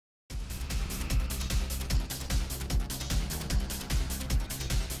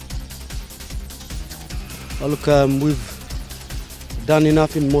Well, look, we've done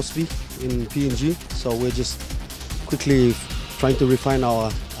enough in Mosby, in PNG, so we're just quickly trying to refine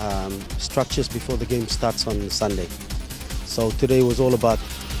our structures before the game starts on Sunday. So today was all about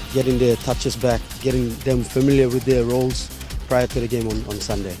getting their touches back, getting them familiar with their roles prior to the game on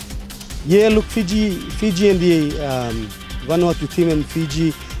Sunday. Yeah, look, Fiji and the Vanuatu team and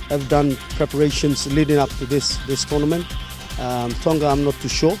Fiji have done preparations leading up to this tournament. Tonga, I'm not too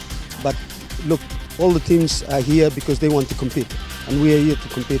sure, but look, all the teams are here because they want to compete, and we are here to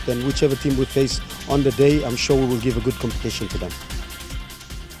compete, and whichever team we face on the day, I'm sure we will give a good competition to them.